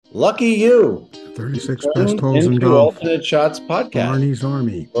Lucky you. 36 best Turned holes in into golf. Alternate Shots podcast, Barney's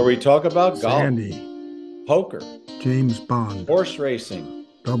Army. where we talk about golf, Sandy. poker, James Bond. horse racing,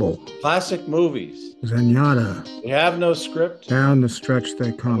 Double. classic movies. Zenyatta. We have no script, Down the stretch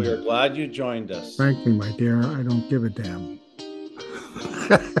they and come. we are glad you joined us. Frankly, my dear, I don't give a damn.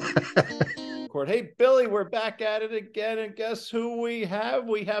 Hey, Billy, we're back at it again, and guess who we have?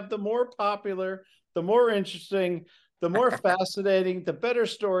 We have the more popular, the more interesting, the more fascinating, the better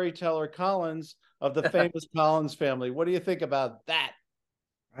storyteller Collins of the famous Collins family. What do you think about that?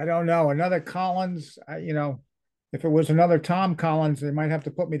 I don't know. Another Collins, if it was another Tom Collins, they might have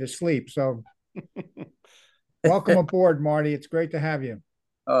to put me to sleep. So welcome aboard, Marty. It's great to have you.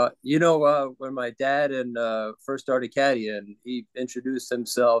 When my dad and first started caddying, he introduced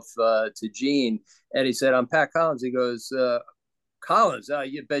himself to Gene, and he said, "I'm Pat Collins." He goes, "Collins?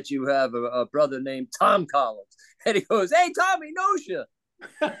 You bet you have a brother named Tom Collins." And he goes, "Hey, Tommy, knows you."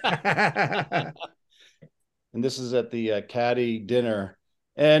 And this is at the caddy dinner.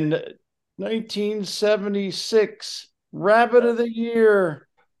 And 1976, Rabbit of the Year,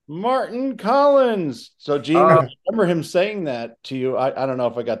 Martin Collins. So, Gene, I remember him saying that to you. I don't know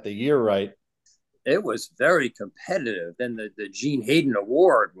if I got the year right. It was very competitive. And the Gene Hayden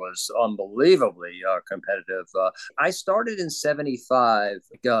Award was unbelievably competitive. I started in 75,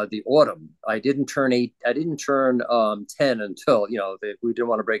 the autumn. I didn't turn 10 until, we didn't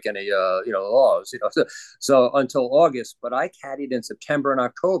want to break any, laws, so until August. But I caddied in September and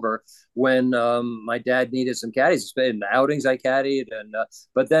October when my dad needed some caddies. In the outings I caddied.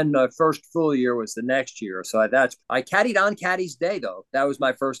 But then first full year was the next year. So I caddied on Caddy's Day, though. That was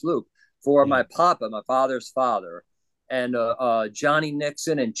my first loop for my papa, my father's father, and Johnny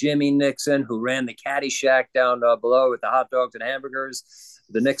Nixon and Jimmy Nixon, who ran the Caddy Shack down below with the hot dogs and hamburgers,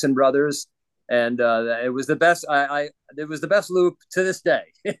 the Nixon brothers, and it was the best. It was the best loop to this day.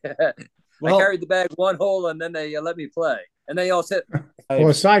 Well, I carried the bag one hole, and then they let me play, and they all said. Well,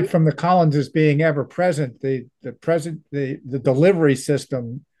 aside from the Collinses being ever present, the delivery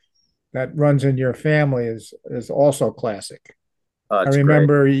system that runs in your family is also classic. I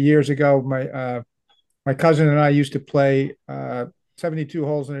remember years ago, my cousin and I used to play 72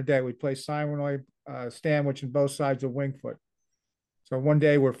 holes in a day. We'd play Simonoi, Stanwich, and both sides of Wingfoot. So one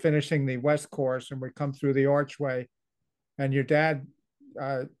day we're finishing the West course and we come through the archway, and your dad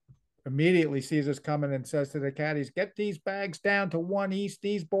immediately sees us coming and says to the caddies, "Get these bags down to 1 East.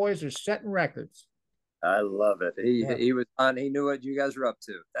 These boys are setting records." I love it. He was on. He knew what you guys were up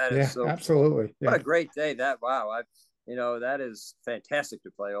to. That is so absolutely. What a great day! That is fantastic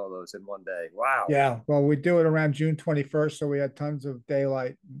to play all those in one day. Wow. Yeah. Well, we do it around June 21st, so we had tons of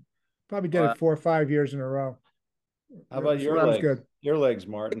daylight. Probably did it 4 or 5 years in a row. How about your legs? Good. Your legs,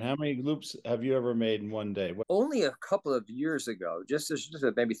 Martin. How many loops have you ever made in one day? Only a couple of years ago, just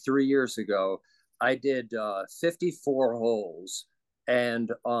maybe 3 years ago, I did 54 holes.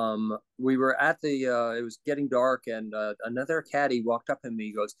 And we were at it was getting dark, and another caddy walked up to me.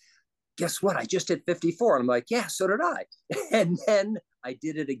 He goes, "Guess what? I just did 54." And I'm like, "Yeah, so did I." And then I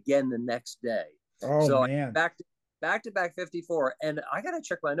did it again the next day. Oh, so man. Back to back 54. And I got to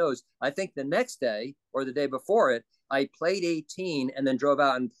check my nose. I think the next day or the day before it, I played 18 and then drove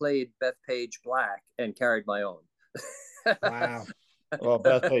out and played Bethpage Black and carried my own. Wow. Well,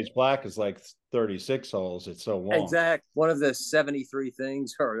 Bethpage Black is like 36 holes. It's so long. Exactly. One of the 73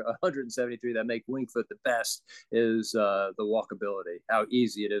 things, or 173, that make Wingfoot the best is the walkability, how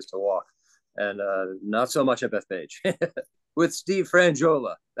easy it is to walk. And not so much at Bethpage. With Steve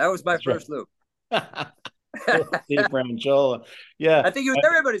Frangiola. That was my first loop. Steve Frangiola. Yeah. I think it was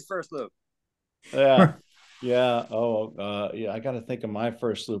everybody's first loop. Yeah. Yeah. Oh, yeah. I got to think of my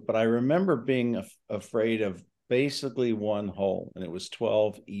first loop, but I remember being afraid of basically one hole, and it was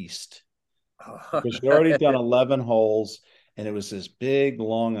 12 East. Because you'd already done 11 holes, and it was this big,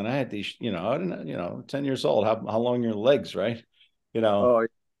 long, and I had these, I didn't, 10 years old. How long are your legs, right? Oh,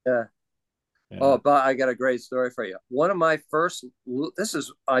 yeah. Oh, but I got a great story for you. One of my first,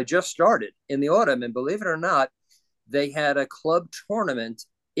 I just started in the autumn, and believe it or not, they had a club tournament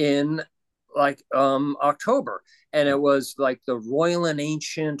in October, and it was like the Royal and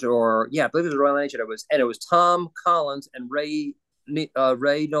Ancient, I believe it was the Royal and Ancient. It was Tom Collins and Ray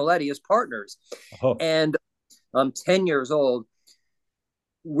Noletti as partners. Oh. And I'm 10 years old.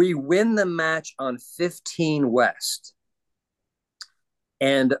 We win the match on 15 West.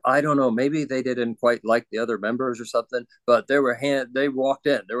 And I don't know, maybe they didn't quite like the other members or something, but they walked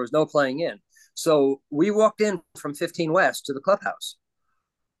in. There was no playing in. So we walked in from 15 West to the clubhouse.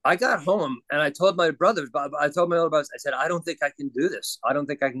 I got home and I told my brothers, I told my older brothers, I said, "I don't think I can do this. I don't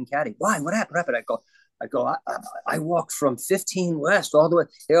think I can caddy." "Why? What happened?" I go, I go, I walked from 15 West all the way.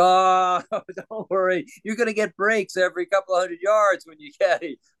 Oh, don't worry. You're going to get breaks every couple of 100 yards when you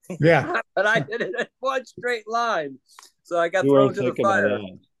caddy. Yeah. But I did it in one straight line. So I got You thrown weren't to the thinking of fire.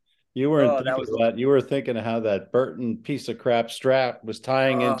 that. You weren't thinking of that. You were thinking of how that Burton piece of crap strap was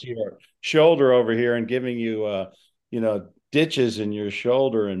tying into your shoulder over here and giving you, ditches in your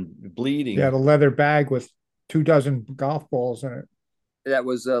shoulder and bleeding. Yeah, the leather bag with 24 golf balls in it. That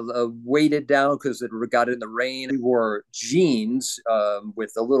was weighted down because it got in the rain. We wore jeans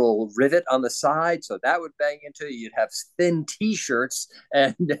with a little rivet on the side, so that would bang into you. You'd have thin T-shirts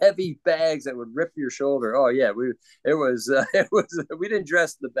and heavy bags that would rip your shoulder. Oh yeah, we didn't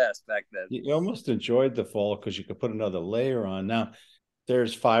dress the best back then. You almost enjoyed the fall because you could put another layer on. Now,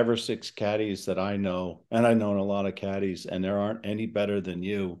 there's 5 or 6 caddies that I know, and I know a lot of caddies, and there aren't any better than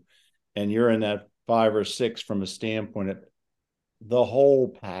you. And you're in that 5 or 6 from a standpoint of the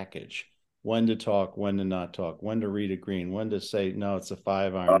whole package: when to talk, when to not talk, when to read a green, when to say no, it's a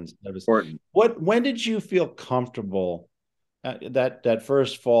 5-iron. Important. When did you feel comfortable that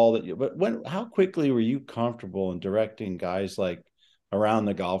first fall how quickly were you comfortable in directing guys like around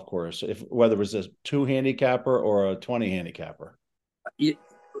the golf course, whether it was a 2 handicapper or a 20 handicapper?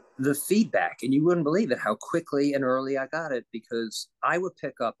 The feedback, and you wouldn't believe it how quickly and early I got it, because I would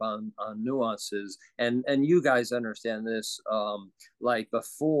pick up on nuances, and you guys understand this, like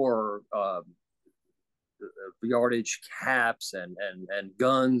before yardage caps and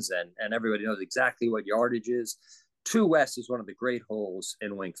guns, and everybody knows exactly what yardage is. 2 West is one of the great holes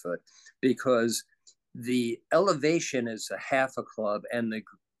in Winged Foot because the elevation is a half a club and the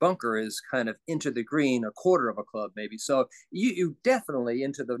bunker is kind of into the green, a quarter of a club maybe. So you definitely,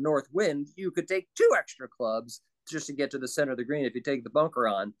 into the north wind, you could take 2 extra clubs just to get to the center of the green if you take the bunker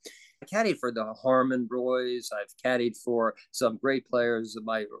on. I caddied for the Harmon Roys. I've caddied for some great players.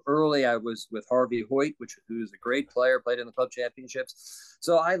 I was with Harvey Hoyt, who's a great player, played in the club championships.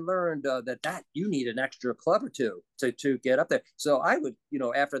 So I learned that you need an extra club or two to get up there. So I would,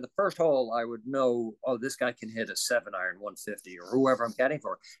 after the first hole, I would know, oh, this guy can hit a 7-iron 150 or whoever I'm caddying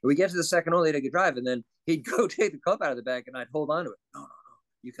for. And we get to the second hole, he'd take a drive, and then he'd go take the club out of the bag, and I'd hold on to it. No,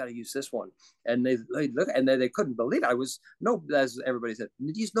 you got to use this one. And they look, and they couldn't believe it. I was as everybody said,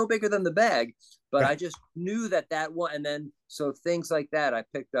 he's no bigger than the bag, but I just knew that one. And then, so things like that I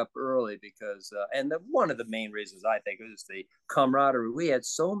picked up early because, and one of the main reasons I think was the camaraderie. We had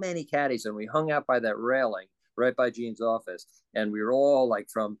so many caddies, and we hung out by that railing right by Gene's office. And we were all like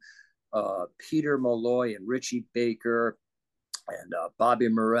from Peter Molloy and Richie Baker and Bobby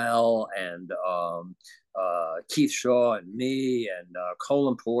Morrell and Keith Shaw and me and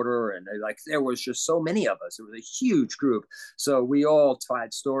Colin Porter, and there was just so many of us. It was a huge group, so we all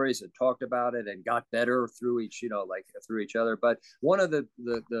tied stories and talked about it and got better through each other. But one of the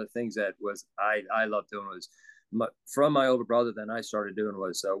things that was I loved doing was from my older brother. Then I started doing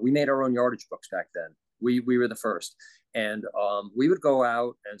was we made our own yardage books back then. We were the first. And we would go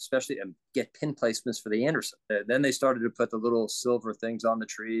out and especially get pin placements for the Anderson. Then they started to put the little silver things on the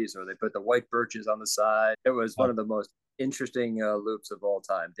trees, or they put the white birches on the side. It was one of the most interesting loops of all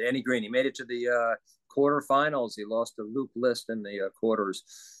time. Danny Green, he made it to the quarterfinals. He lost to Luke List in the quarters.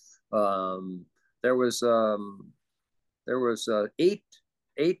 There was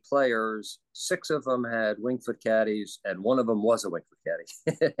 8 players. 6 of them had Winged Foot caddies, and one of them was a Winged Foot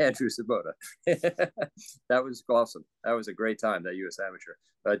caddy, Andrew Sabota. That was awesome. That was a great time, that U.S. Amateur.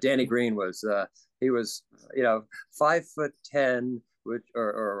 Danny Green was he was 5'10", which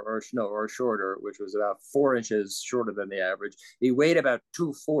or shorter, which was about 4 inches shorter than the average. He weighed about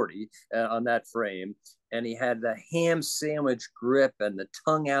 240 on that frame, and he had the ham sandwich grip and the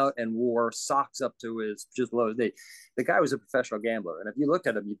tongue out, and wore socks up to his just below his knee. The guy was a professional gambler, and if you looked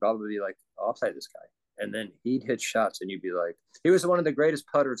at him, you'd probably be like, oh, I'll play this guy. And then he'd hit shots, and you'd be like, he was one of the greatest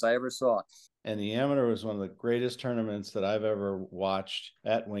putters I ever saw. And the Amateur was one of the greatest tournaments that I've ever watched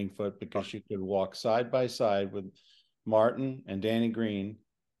at Winged Foot, because you could walk side by side with Martin and Danny Green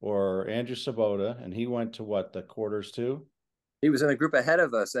or Andrew Sabota, and he went to the quarters too? He was in a group ahead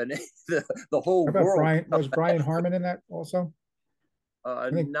of us, and the whole world. Was Brian Harmon in that also?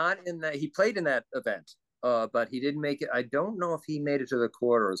 Not in that. He played in that event, but he didn't make it. I don't know if he made it to the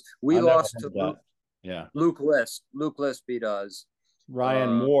quarters. We lost to Luke List. Luke List beat us.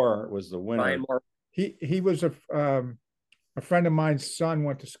 Ryan Moore was the winner. Ryan Moore. He was a friend of mine's son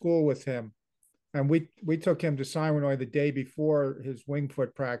went to school with him, and we took him to Siwanoy the day before his Winged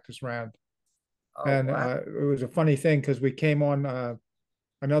Foot practice round. Oh, and wow. It was a funny thing because we came on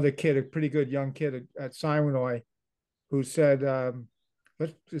another kid, a pretty good young kid at Siwanoy, who said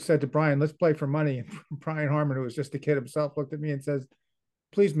to Brian, let's play for money. And Brian Harmon, who was just a kid himself, looked at me and says,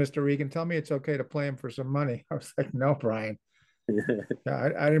 please, Mr. Regan, tell me it's okay to play him for some money. I was like, no, Brian.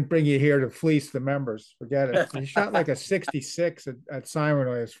 I didn't bring you here to fleece the members. Forget it. He shot like a 66 at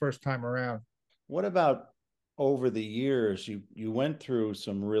Simonway his first time around. What about over the years? You went through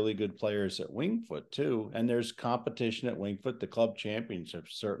some really good players at Wingfoot too, and there's competition at Wingfoot. The club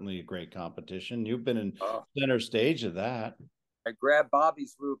championship's certainly a great competition. You've been in center stage of that. I grabbed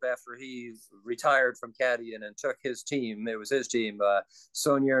Bobby's loop after he retired from caddying and took his team. It was his team,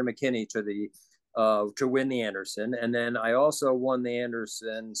 Sonier and McKinney, to win the Anderson. And then I also won the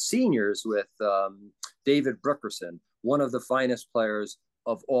Anderson seniors with David Brookerson, one of the finest players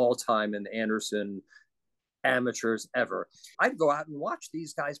of all time in the Anderson amateurs ever. I'd go out and watch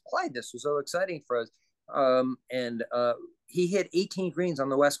these guys play. This was so exciting for us. And he hit 18 greens on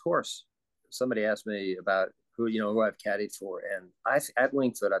the West course. Somebody asked me about who I've caddied for. And at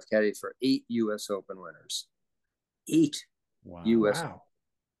Wingfoot, I've caddied for 8 U.S. Open winners. 8 wow. U.S. Wow.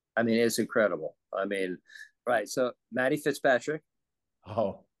 I mean, it's incredible. I mean, right. So Matty Fitzpatrick.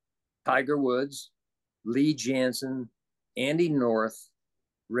 Oh. Tiger Woods, Lee Janzen, Andy North,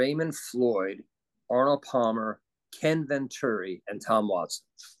 Raymond Floyd, Arnold Palmer, Ken Venturi, and Tom Watson.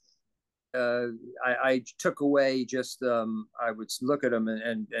 I took away just I would look at him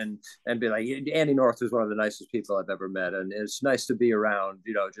and be like, Andy North is one of the nicest people I've ever met, and it's nice to be around,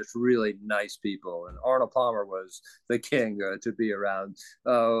 just really nice people. And Arnold Palmer was the king to be around.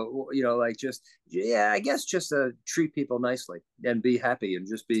 I guess just to treat people nicely and be happy and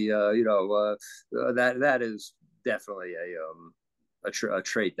just be that is definitely a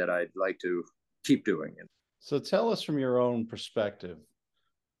trait that I'd like to keep doing. So tell us from your own perspective.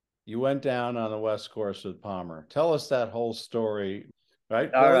 You went down on the West Course with Palmer. Tell us that whole story,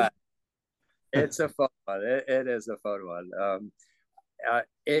 right? All right. It's a fun one. It is a fun one.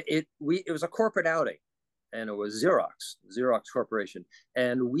 It was a corporate outing, and it was Xerox Corporation,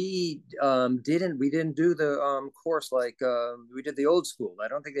 and we didn't do the course like we did the old school. I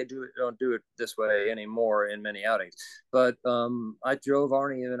don't think don't do it this way anymore in many outings. But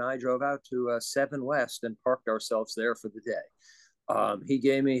Arnie and I drove out to 7 West and parked ourselves there for the day. He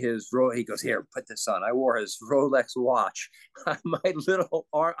gave me he goes, here, put this on. I wore his Rolex watch on my little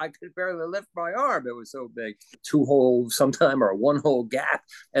arm. I could barely lift my arm. It was so big. 2-hole sometime or a 1-hole gap.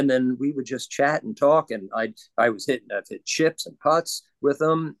 And then we would just chat and talk. And I've hit chips and putts with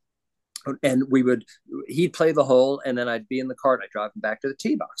him. And he'd play the hole, and then I'd be in the cart. I'd drive him back to the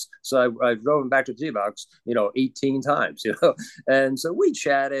tee box. So I drove him back to the tee box, 18 times, And so we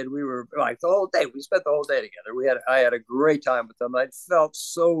chatted. We were like the whole day. We spent the whole day together. I had a great time with him. I felt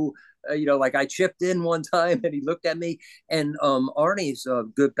so, like I chipped in one time, and he looked at me. And Arnie's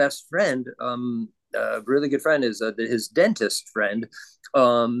good best friend, really good friend, is his dentist friend.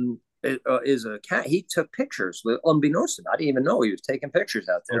 Is a cat. He took pictures with, unbeknownst to him. I didn't even know he was taking pictures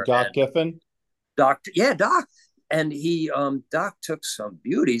out there. Doc Giffen? Doc. And Doc took some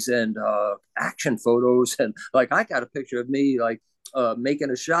beauties and action photos. And like, I got a picture of me, like, making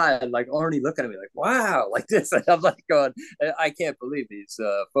a shot, and like Arnie looking at me like, wow, like this. And I'm like going, I can't believe these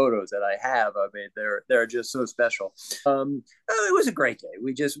photos that I have. I mean, they're just so special. It was a great day.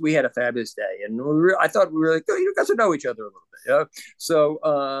 We had a fabulous day, and I thought we were like, you got to know each other a little bit. So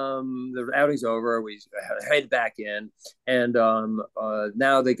the outing's over. We head back in, and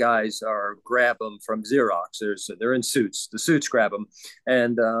now the guys grab them from Xerox. They're in suits. The suits grab them,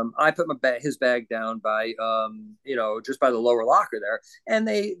 and I put his bag down by just by the lower locker there, and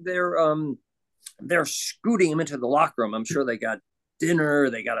they're scooting him into the locker room. I'm sure they got dinner,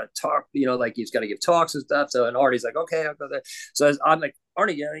 they got to talk, like he's got to give talks and stuff. So, and Artie's like, okay, I'll go there. So I'm like,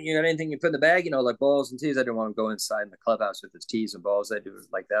 Artie, you got anything you put in the bag, like balls and tees? I didn't want to go inside in the clubhouse with his tees and balls. I do it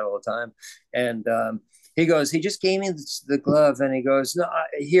like that all the time. And he just gave me the glove, and he goes, no,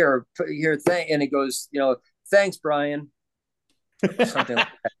 here, and he goes, thanks, Brian. Something like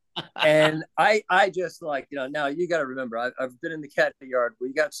that. And I just like, now you got to remember, I've been in the cat yard.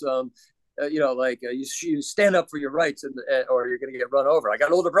 We got some, you stand up for your rights, or you're going to get run over. I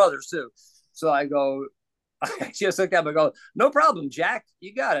got older brothers too. So I just looked at him and go, no problem, Jack,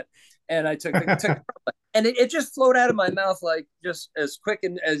 you got it. And I took and it just flowed out of my mouth, like just as quick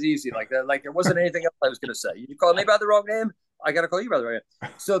and as easy, like that. Like there wasn't anything else I was going to say. You called me by the wrong name, I got to call you by the right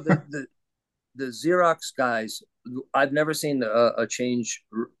name. So the Xerox guys, I've never seen a change.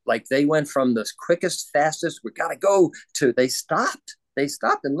 Like they went from the quickest, fastest, we got to go, to they stopped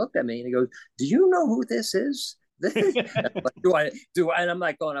and looked at me, and he goes, do you know who this is? Like, do I? And I'm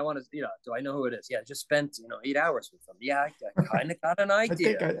like going, I want to, do I know who it is? Yeah, I just spent 8 hours with them. Yeah, I kind of got an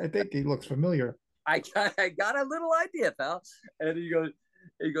idea. I think he looks familiar. I got a little idea, pal. And he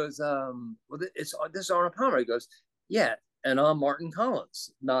goes, well, this is Arnold Palmer. He goes, yeah, and I'm Martin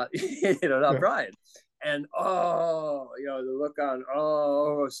Collins, not not Brian. And the look on,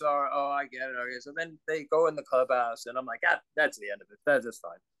 sorry, I get it. Okay, so then they go in the clubhouse, and I'm like, that's the end of it. That's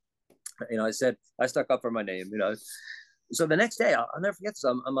fine. I stuck up for my name. So the next day, I'll never forget this.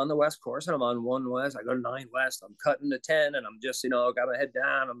 I'm on the West course, and I'm on 1 West. I go to 9 West. I'm cutting to 10, and I'm just, got my head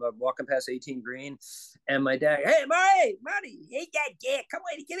down. I'm walking past 18 green, and my dad, hey, Marty, hey, Dad, come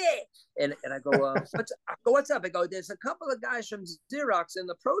here. And I go, what's up? I go, there's a couple of guys from Xerox in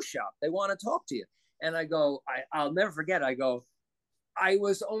the pro shop. They want to talk to you. And I go, I'll never forget. I go, I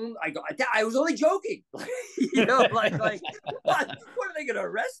was only joking. Like what are they going to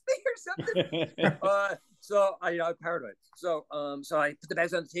arrest me or something? So I'm paranoid. So I put the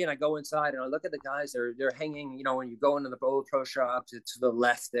bags on the tee and I go inside and I look at the guys. They're hanging. When you go into the old pro shop to the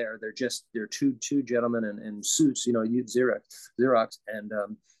left there, they're two gentlemen in suits. Xerox, and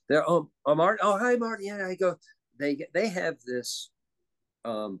they're Marty. Oh, hi, Marty. Yeah, I go. They have this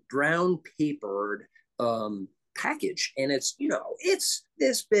brown papered package, and it's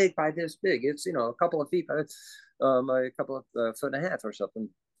this big by this big. It's a couple of feet by a couple of foot and a half or something.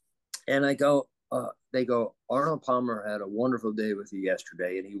 And I go, they go, Arnold Palmer had a wonderful day with you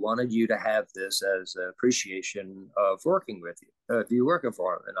yesterday, and he wanted you to have this as an appreciation of working with you, if you're working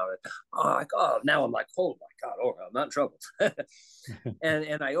for him. And I went, now I'm like, oh my God, I'm not in trouble.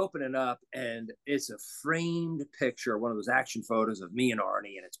 and I open it up, and it's a framed picture, one of those action photos of me and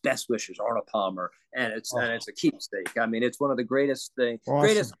Arnie, and it's best wishes, Arnold Palmer, and it's a keepsake. I mean, it's one of the greatest things, awesome.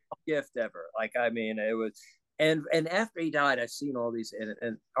 Greatest gift ever. Like, I mean, it was. And after he died, I've seen all these, and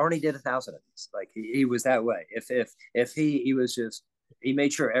Arnie did 1,000 of these. Like he was that way. If he was just, he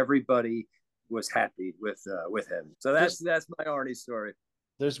made sure everybody was happy with him. So that's my Arnie story.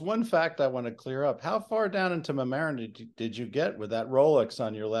 There's one fact I want to clear up. How far down into Mamaroneck did you get with that Rolex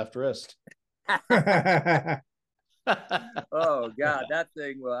on your left wrist? Oh God, that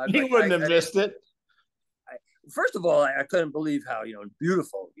thing! Well, you wouldn't have missed it. First of all, I couldn't believe how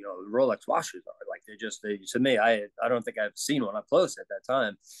beautiful Rolex watches are. Like they to me, I don't think I've seen one up close at that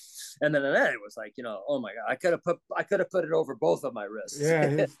time. And then it was like oh my God, I could have put it over both of my wrists.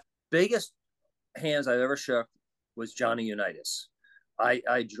 Yeah. Biggest hands I've ever shook was Johnny Unitas.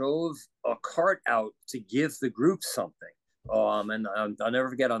 I drove a cart out to give the group something. And I'll never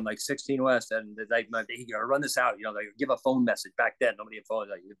forget on like 16 West, and like you gotta run this out. They give a phone message back then. Nobody had phones.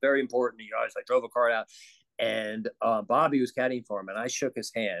 Like, very important. I drove a cart out. And Bobby was caddying for him, and I shook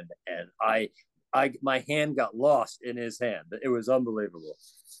his hand, and my hand got lost in his hand. It was unbelievable.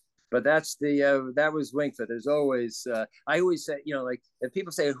 But that's that was Wingfoot. There's always I always say, like if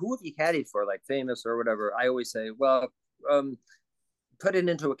people say, who have you caddied for, like famous or whatever, I always say, well, put it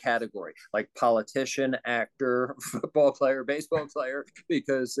into a category like politician, actor, football player, baseball player,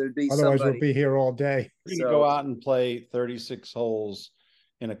 because there'd be otherwise somebody. We'll be here all day. You go out and play 36 holes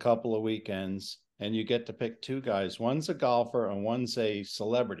in a couple of weekends, and you get to pick two guys. One's a golfer and one's a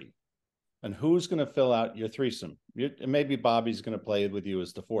celebrity. And who's going to fill out your threesome? Maybe Bobby's going to play with you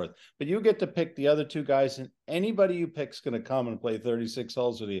as the fourth. But you get to pick the other two guys, and anybody you pick is going to come and play 36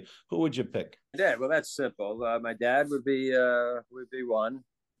 holes with you. Who would you pick? Yeah, well, that's simple. My dad would be one.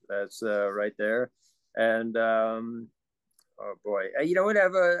 That's right there. And oh boy, we'd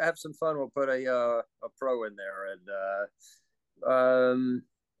have some fun. We'll put a pro in there, and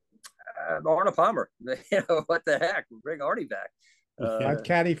Arnold Palmer. What the heck? We'll bring Arnie back. I'd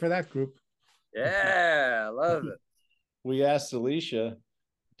caddy for that group. Yeah, I love it. We asked Alicia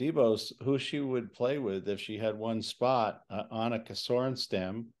Debos who she would play with if she had one spot, Annika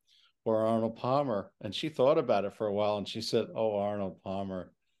Sorenstam or Arnold Palmer. And she thought about it for a while, and she said, oh, Arnold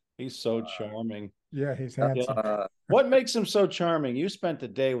Palmer. He's so charming. Yeah, he's handsome. What makes him so charming? You spent a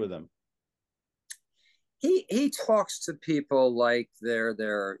day with him. He talks to people like they're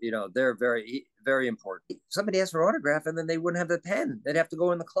very, very important. Somebody asked for an autograph, and then they wouldn't have the pen. They'd have to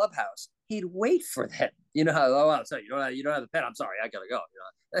go in the clubhouse. He'd wait for them. I'm sorry, you don't have the pen. I'm sorry, I gotta go.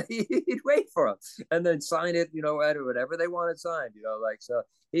 He'd wait for them and then sign it. At whatever they wanted signed. So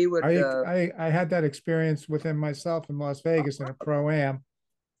he would. I had that experience with him myself in Las Vegas in a pro-am,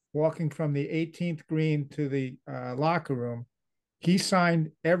 walking from the 18th green to the locker room. He signed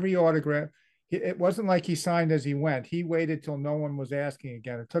every autograph. It wasn't like he signed as he went. He waited till no one was asking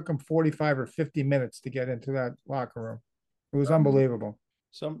again. It took him 45 or 50 minutes to get into that locker room. It was unbelievable.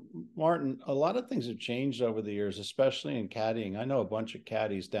 So, Martin, a lot of things have changed over the years, especially in caddying. I know a bunch of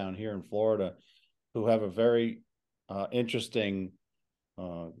caddies down here in Florida who have a very interesting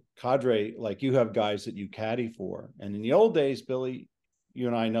cadre. Like you have guys that you caddy for. And in the old days, Billy, you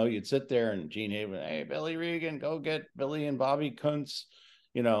and I know you'd sit there and Gene Haven, hey, Billy Regan, go get Billy and Bobby Kuntz.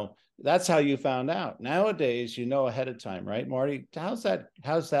 that's how you found out. Nowadays, you know ahead of time, right, Marty? How's that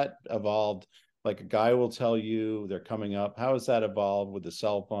evolved? Like a guy will tell you they're coming up. How has that evolved with the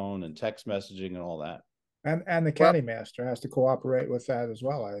cell phone and text messaging and all that? And the Well, caddy master has to cooperate with that as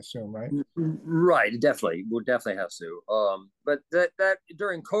well, I assume, right? right, definitely, we'll definitely have to. But that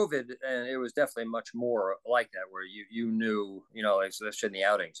during COVID, and it was definitely much more like that, where you knew, like, especially in the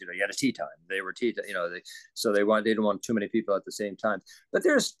outings, you had a tea time. They were tea, so they didn't want too many people at the same time. But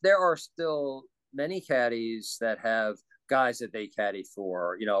there are still many caddies that have guys that they caddy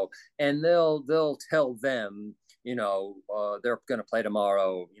for, and they'll tell them, they're going to play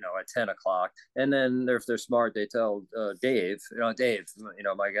tomorrow, at 10 o'clock. And then if they're smart, they tell Dave, Dave,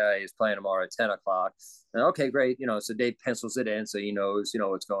 my guy is playing tomorrow at 10 o'clock. And okay, great. So Dave pencils it in so he knows,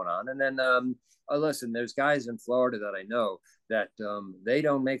 what's going on. And then, listen, there's guys in Florida that I know that they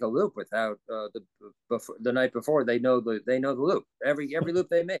don't make a loop without the night before. They know the loop. Every loop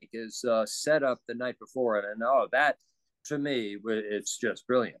they make is set up the night before, and that, to me, it's just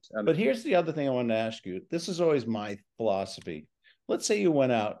brilliant. But here's the other thing I wanted to ask you. This is always my philosophy. Let's say you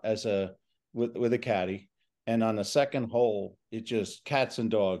went out with a caddy, and on the second hole, it just cats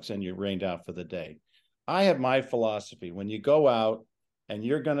and dogs, and you rained out for the day. I have my philosophy. When you go out and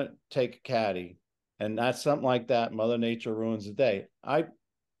you're going to take a caddy, and that's something like that, Mother Nature ruins the day.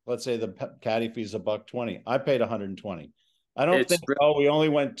 Let's say the caddy fee's $120. I paid 120. I don't think, we only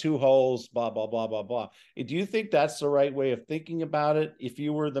went 2 holes, blah, blah, blah, blah, blah. Do you think that's the right way of thinking about it? If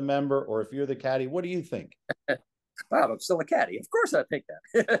you were the member or if you're the caddy, what do you think? Wow, I'm still a caddy. Of course I think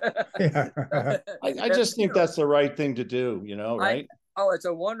that. I just think that's the right thing to do, right? It's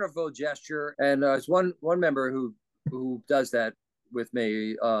a wonderful gesture. And it's one member who does that with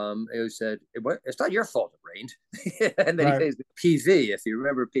me, who said, it's not your fault it rained. And then he says PV, if you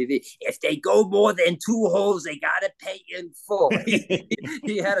remember PV, if they go more than 2 holes, they got to pay in full.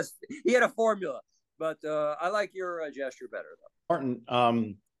 he had a formula, but I like your gesture better, though. Martin,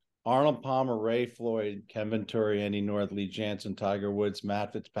 Arnold Palmer, Ray Floyd, Ken Venturi, Andy North, Lee Jansen, Tiger Woods,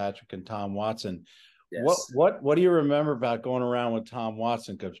 Matt Fitzpatrick, and Tom Watson. Yes. What do you remember about going around with Tom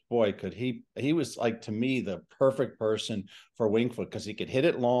Watson? Because boy, he was, like, to me, the perfect person for Winged Foot, because he could hit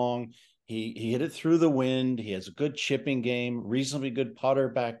it long. He hit it through the wind. He has a good chipping game, reasonably good putter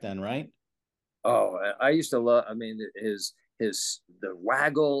back then, right? Oh, I used to love. I mean, the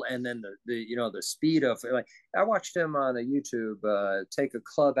waggle, and then the speed of, like, I watched him on a YouTube take a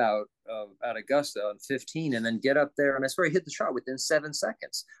club out at Augusta on 15 and then get up there, and I swear he hit the shot within 7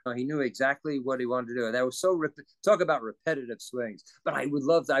 seconds. He knew exactly what he wanted to do. That was so talk about repetitive swings. But I would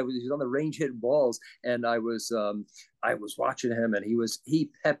love that. He was on the range hitting balls, and I was watching him, and he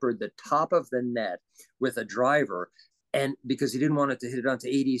peppered the top of the net with a driver, and because he didn't want it to hit it onto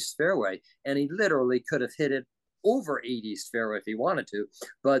 80's fairway, and he literally could have hit it over 80's fairway if he wanted to,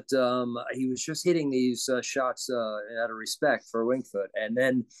 but he was just hitting these shots out of respect for Winged Foot. And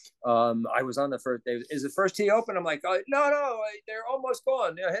then I was on the first day. Is the first tee open? I'm like, no, they're almost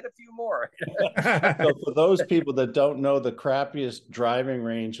gone. Hit a few more. So for those people that don't know the crappiest driving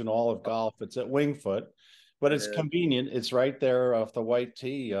range in all of golf, it's at Winged Foot, but it's convenient. It's right there off the white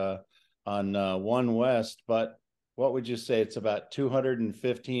tee on 1 West. But what would you say? It's about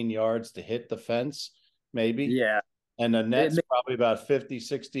 215 yards to hit the fence, maybe. Yeah. And the net's probably about 50,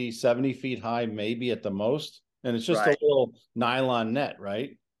 60, 70 feet high, maybe at the most. And it's just a little nylon net,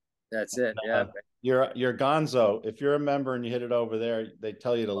 right? That's it. Yeah. You're gonzo. If you're a member and you hit it over there, they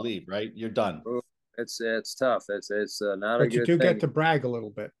tell you to leave, right? You're done. It's tough. It's not but a good you do thing. Get to brag a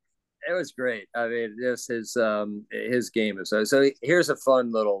little bit. It was great. I mean, just his game is so here's a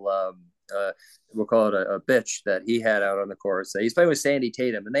fun little we'll call it a bitch that he had out on the course. He's playing with Sandy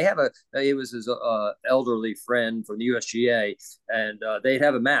Tatum, and he was his elderly friend from the USGA, and they'd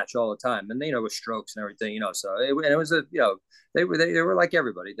have a match all the time, and with strokes and everything, so it was they were like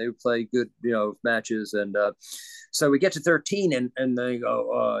everybody. They would play good matches, and so we get to 13, and they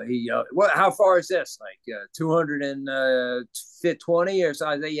go, how far is this? Like 220 or so?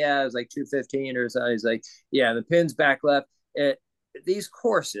 I say, yeah, it was like 215 or so. He's like, yeah, the pin's back left. These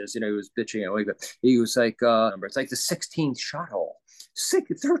courses, he was bitching at me, but he was like, it's like the 16th shot hole,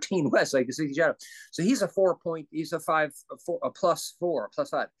 13 West, like the 16th shot hole. So he's a 4 point, he's a plus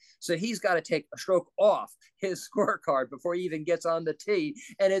 5. So he's got to take a stroke off his scorecard before he even gets on the tee.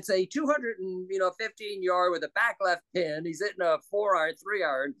 And it's a 215 yard with a back left pin. He's hitting a 4-iron,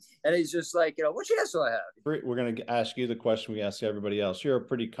 3-iron. And he's just like, what chance do I have? We're going to ask you the question we ask everybody else. You're a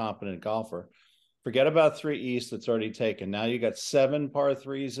pretty competent golfer. Forget about 3 East that's already taken. Now you got 7 par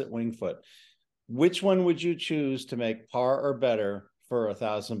 3s at Winged Foot. Which one would you choose to make par or better for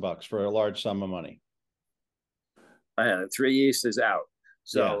 $1,000 for a large sum of money? 3 East is out.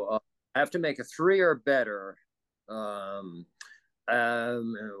 So I have to make a 3 or better. Um,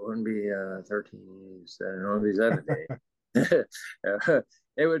 it wouldn't be 13, it wouldn't be 17.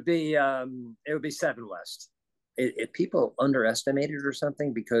 It would be 7 West. People underestimate it or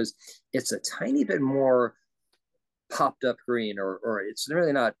something because it's a tiny bit more popped up green, or it's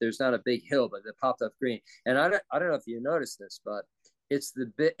really not. There's not a big hill, but the popped up green. And I don't know if you noticed this, but it's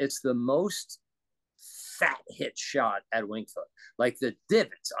the most fat hit shot at Winged Foot. Like the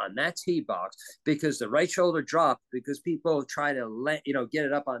divots on that tee box, because the right shoulder dropped because people try to get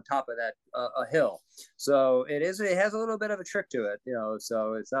it up on top of that a hill. So it has a little bit of a trick to it,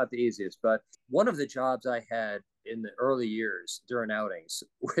 so it's not the easiest. But one of the jobs I had in the early years during outings,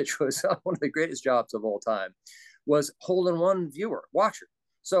 which was one of the greatest jobs of all time, was hole-in-one watcher.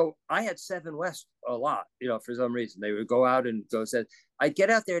 So I had 7 West a lot, for some reason. They would go out and I'd get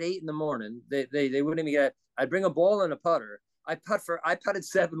out there at 8 in the morning. They wouldn't even get, I'd bring a ball and a putter. I putted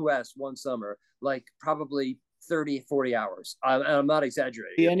 7 West one summer, like probably 30, 40 hours. I'm not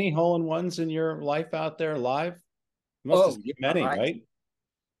exaggerating. Any hole-in-ones in your life out there live? Must have seen many, right?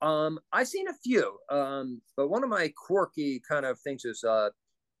 I've seen a few. But one of my quirky kind of things is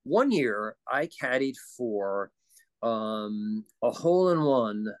one year I caddied for a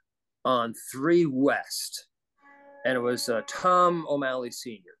hole-in-one on 3 West, and it was Tom O'Malley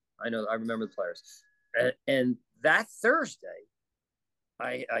Sr. I remember the players, and that Thursday,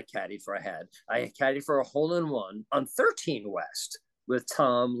 I caddied for a hole-in-one on 13 West with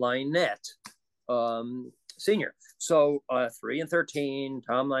Tom Lynette, Senior. So 3 and 13,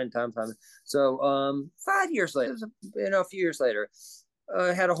 Tom Line, Tom. So 5 years later, a few years later, a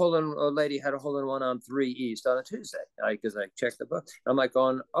lady had a hole-in-one on 3 East on a Tuesday, because I checked the book. I'm like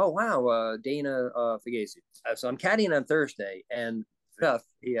going, oh wow, Dana Fagasi. So I'm caddying on Thursday, and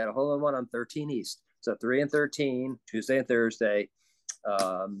he had a hole-in-one on 13 East. So 3 and 13, Tuesday and Thursday.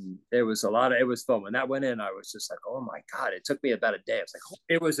 It was fun. When that went in, I was just like, oh my God, it took me about a day. I was like,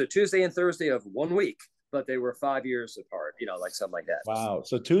 it was a Tuesday and Thursday of 1 week, but they were 5 years apart, like something like that. Wow.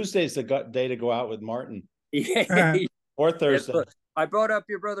 So Tuesday's the day to go out with Martin. Yeah. Or Thursday. Yeah, I brought up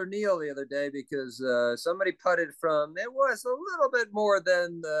your brother Neil the other day because somebody putted it was a little bit more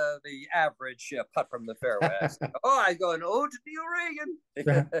than the average putt from the fairway. I go, to Neil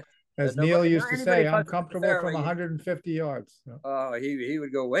Regan. As Neil used to say, I'm comfortable from 150 yards. Oh, he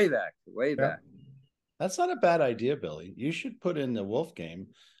would go way back. That's not a bad idea, Billy. You should put in the Wolf game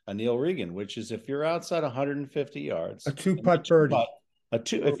a Neil Regan, which is if you're outside 150 yards, a 2-putt birdie.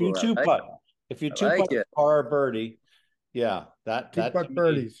 If you two-putt par birdie, yeah, that 2-putt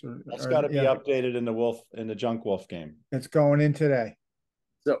birdies. That's got to be updated in the Junk Wolf game. It's going in today.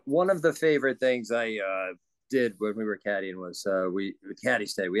 So one of the favorite things I did when we were caddying was caddy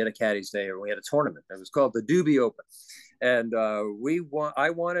stay. We had a caddy stay, and we had a tournament. It was called the Doobie Open, and I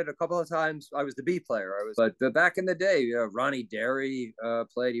won it a couple of times. I was the B player. But back in the day, Ronnie Derry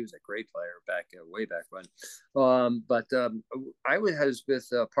played. He was a great player way back when. I was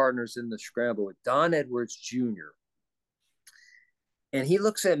with partners in the scramble with Don Edwards Jr. And he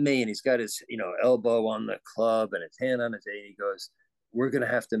looks at me, and he's got his elbow on the club and his hand on his A. He goes, "We're going to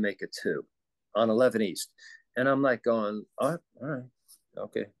have to make a 2 on 11 East." And I'm like going, all right,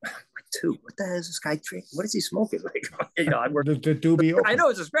 okay. 2. What the hell is this guy drinking? What is he smoking? Like, the Doobie Open. I know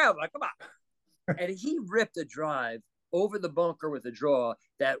it's a scramble. Like, come on. And he ripped a drive over the bunker with a draw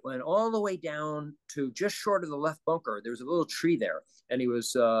that went all the way down to just short of the left bunker. There was a little tree there, and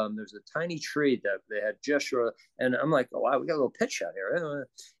there's a tiny tree that they had just short. And I'm like, oh wow, we got a little pitch shot here.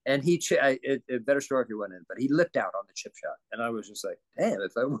 And it better story if he went in, but he lipped out on the chip shot, and I was just like, damn,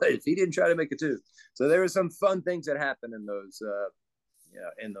 if he didn't try to make it 2. So there were some fun things that happened in those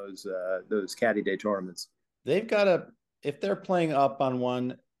caddy day tournaments. They've got if they're playing up on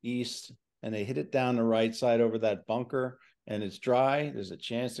 1 East and they hit it down the right side over that bunker and it's dry, there's a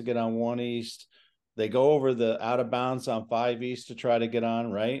chance to get on 1 East. They go over the out of bounds on 5 East to try to get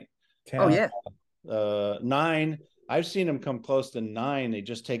on, right? 10. Oh, yeah. 9. I've seen them come close to 9. They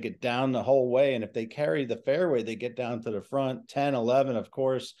just take it down the whole way. And if they carry the fairway, they get down to the front. 10, 11, of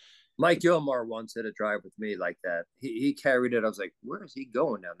course. Mike Gilmore once hit a drive with me like that. He carried it. I was like, where is he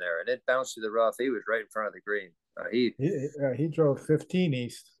going down there? And it bounced through the rough. He was right in front of the green. He drove 15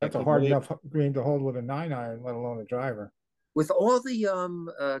 East. That's a hard enough green to hold with a 9-iron, let alone a driver. With all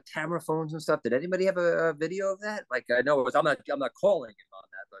the camera phones and stuff, did anybody have a video of that? Like, I know I'm not calling him on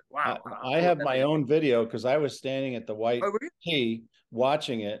that, but wow. I have my own video because I was standing at the white tee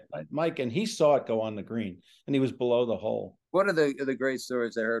watching it, Mike, and he saw it go on the green, and he was below the hole. One of the great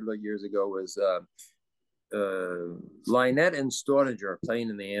stories I heard like years ago was Lynette and Storninger playing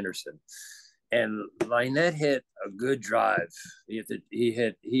in the Anderson. And Lynette hit a good drive. He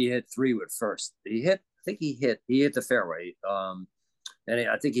hit 3-wood first. He hit the fairway. I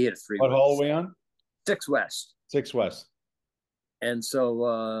think he hit a 3-wood. What hole are we on? 6 West. 6 West. And so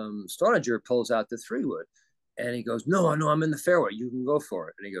Staudinger pulls out the 3-wood, and he goes, "No, I'm in the fairway. You can go for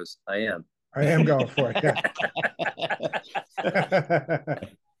it." And he goes, "I am. I am going for it." Yeah.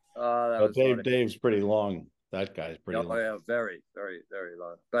 Dave's pretty long. That guy's pretty long. Yeah, very, very, very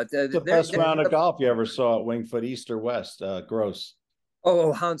long. But the best round of golf you ever saw at Winged Foot, East or West? Gross.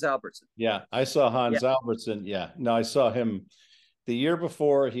 Oh, Hans Albertson. Yeah, I saw Hans Albertson. Yeah, no, I saw him the year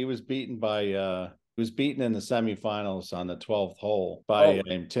before. He was beaten by he was beaten in the semifinals on the 12th hole by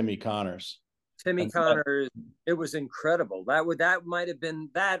Timmy Connors. Connors, it was incredible. That might have been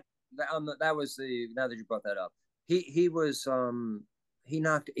that. That was the. Now that you brought that up, he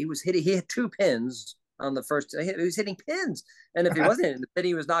hit 2 pins on the first. He was hitting pins, and if he wasn't hitting the pin,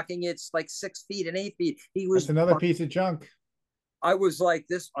 he was knocking it like 6 feet and 8 feet. He was. That's another piece of junk. I was like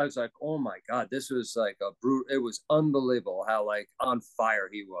this. I was like, oh my god, this was like a brute. It was unbelievable how like on fire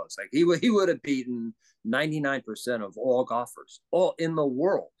he was. Like he would have beaten 99% of all golfers, all in the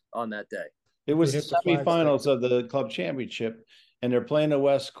world on that day. It was the semifinals of the club championship, and they're playing the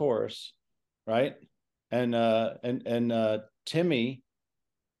West Course, right? And Timmy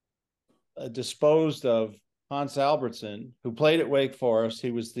disposed of Hans Albertson, who played at Wake Forest. He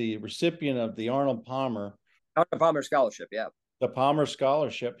was the recipient of the Arnold Palmer Scholarship, yeah. The Palmer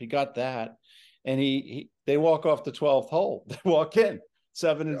Scholarship. He got that, and they walk off the 12th hole. They walk in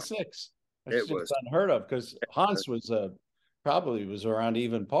 7 and 6. It was unheard of because Hans was probably was around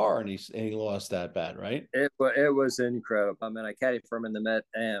even par, and he lost that bad, right? It was incredible. I mean, I caddied for him in the Met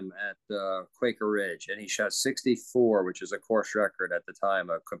Am at Quaker Ridge, and he shot 64, which is a course record at the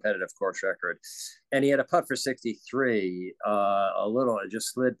time, a competitive course record. And he had a putt for 63, it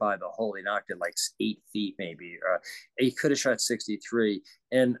just slid by the hole. He knocked it like 8 feet, maybe. He could have shot 63.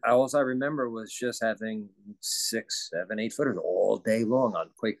 And all I remember was just having 6, 7, 8 footers all day long on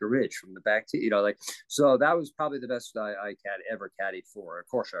Quaker Ridge from the back tee, so that was probably the best I ever caddied for a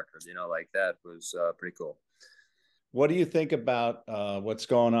course record, like that was pretty cool. What do you think about what's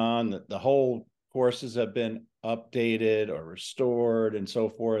going on? The whole courses have been updated or restored and so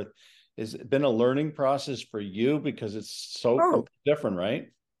forth. Has it been a learning process for you because it's so different, right?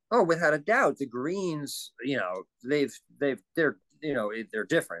 Oh, without a doubt. The greens, they're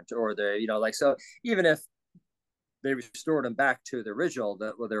different, or so even if they restored them back to the original,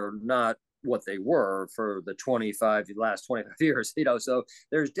 they're not what they were for the last 25 years, so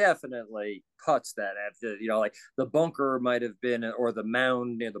there's definitely putts that have to, like the bunker might have been, or the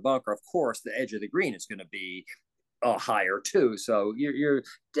mound near the bunker, of course, the edge of the green is going to be higher too. So you're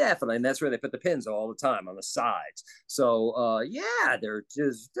definitely, and that's where they put the pins all the time on the sides. So they're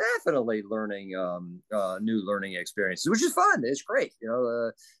just definitely learning new learning experiences, which is fun. It's great.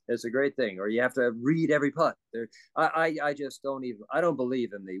 It's a great thing. Or you have to read every putt. I just don't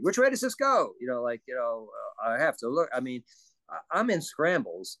believe in which way does this go? I have to look. I mean, I'm in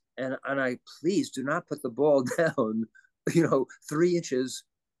scrambles, and I please do not put the ball down, 3 inches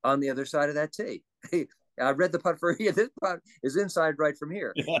on the other side of that tee. I read the putt for here. This putt is inside right from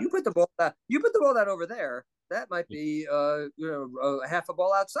here. Yeah. You put the ball down over there. That might be half a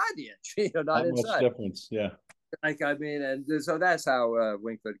ball outside the inch. Not that inside. Much difference, yeah. And so that's how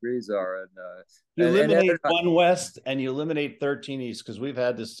Winged Foot greens are. And you eliminate 1 West and you eliminate 13 East, because we've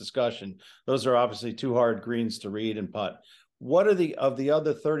had this discussion. Those are obviously 2 hard greens to read and putt. What are the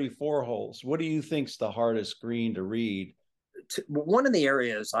other 34 holes? What do you think's the hardest green to read? One of the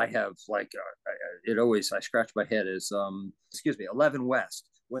areas I have I scratch my head is 11 West,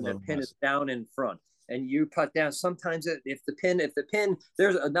 when the pin is down in front and you putt down. Sometimes if the pin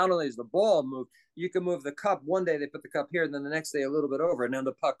there's not only is the ball moved, you can move the cup. One day they put the cup here, and then the next day a little bit over, and then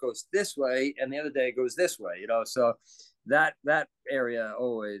the putt goes this way, and the other day it goes this way. So that area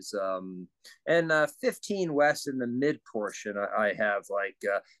always and 15 West in the mid portion, I have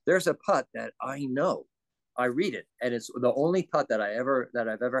there's a putt that I know. I read it, and it's the only putt that I've ever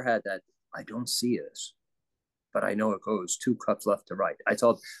had that I don't see this, but I know it goes 2 cups left to right. I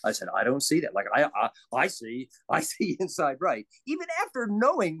said, I don't see that. Like I see inside right, even after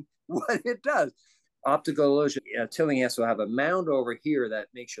knowing what it does. Optical illusion. Tillinghast will have a mound over here that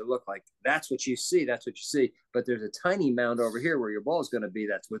makes you look like that's what you see. But there's a tiny mound over here where your ball is going to be.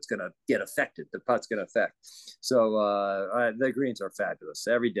 That's what's going to get affected. The putt's going to affect. So the greens are fabulous.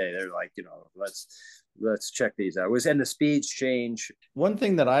 Every day they're like, let's check these out. And the speeds change. One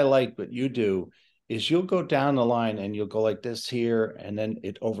thing that I like what you do is you'll go down the line and you'll go like this here and then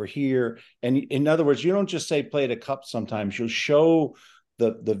it over here. And in other words, you don't just say play the cup sometimes. You'll show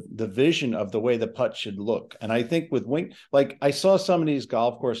the vision of the way the putt should look. And I think with like I saw some of these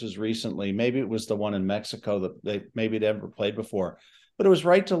golf courses recently, maybe it was the one in Mexico that they maybe they'd never played before, but it was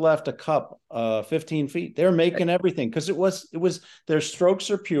right to left a cup 15 feet. They're making everything because it was their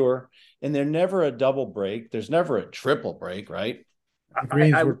strokes are pure and they're never a double break. There's never a triple break, right? The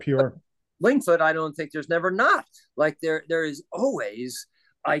greens were pure. Winged foot, I don't think there's never not. Like there is always.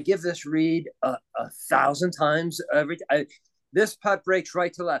 I give this read 1,000 times this putt breaks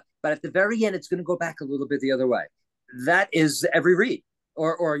right to left, but at the very end, it's going to go back a little bit the other way. That is every read,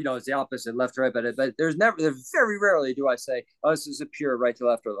 or it's the opposite, left to right. But there's very rarely do I say, "Oh, this is a pure right to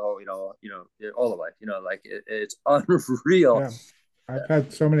left," or all the way. Like it's unreal. Yeah. I've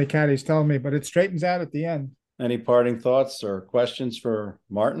had so many caddies tell me, but it straightens out at the end. Any parting thoughts or questions for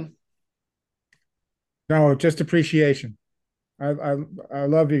Martin? No, just appreciation. I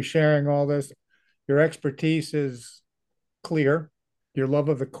love you sharing all this. Your expertise is clear. Your love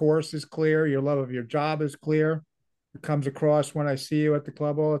of the course is clear. Your love of your job is clear. It comes across when I see you at the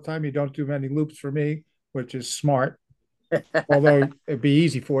club all the time. You don't do many loops for me, which is smart. Although it'd be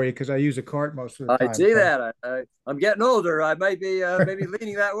easy for you because I use a cart most of the time. I see that. I'm getting older. I might be maybe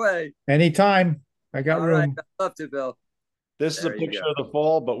leaning that way. Anytime. I got room. Right. I'd love to, Bill. This is a picture of the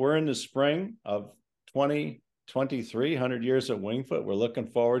fall, but we're in the spring of 2023, 100 years at Wingfoot. We're looking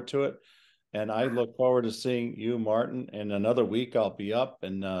forward to it. And I look forward to seeing you, Martin. In another week, I'll be up.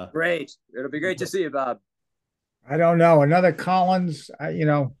 And great. It'll be great to see you, Bob. I don't know. Another Collins,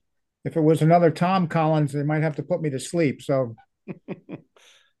 if it was another Tom Collins, they might have to put me to sleep. So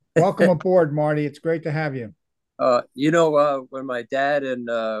welcome aboard, Marty. It's great to have you. When my dad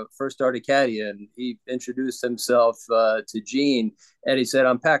first started caddying, he introduced himself to Gene, and he said,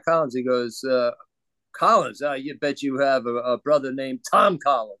 "I'm Pat Collins." He goes, "Collins? You bet you have a brother named Tom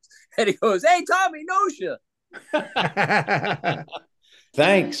Collins." And he goes, "Hey, Tommy, knows you."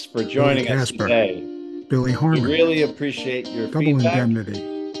 Thanks for joining us today. Billy Harmon. We really appreciate your Double feedback.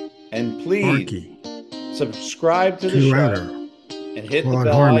 Indemnity. And please Arky. subscribe to the show and hit Claude the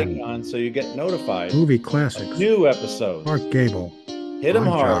bell Harmon. icon so you get notified. Movie classics. New episodes. Mark Gable. Hit them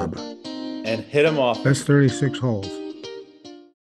Odd hard Job. and hit them off. Best 36 holes.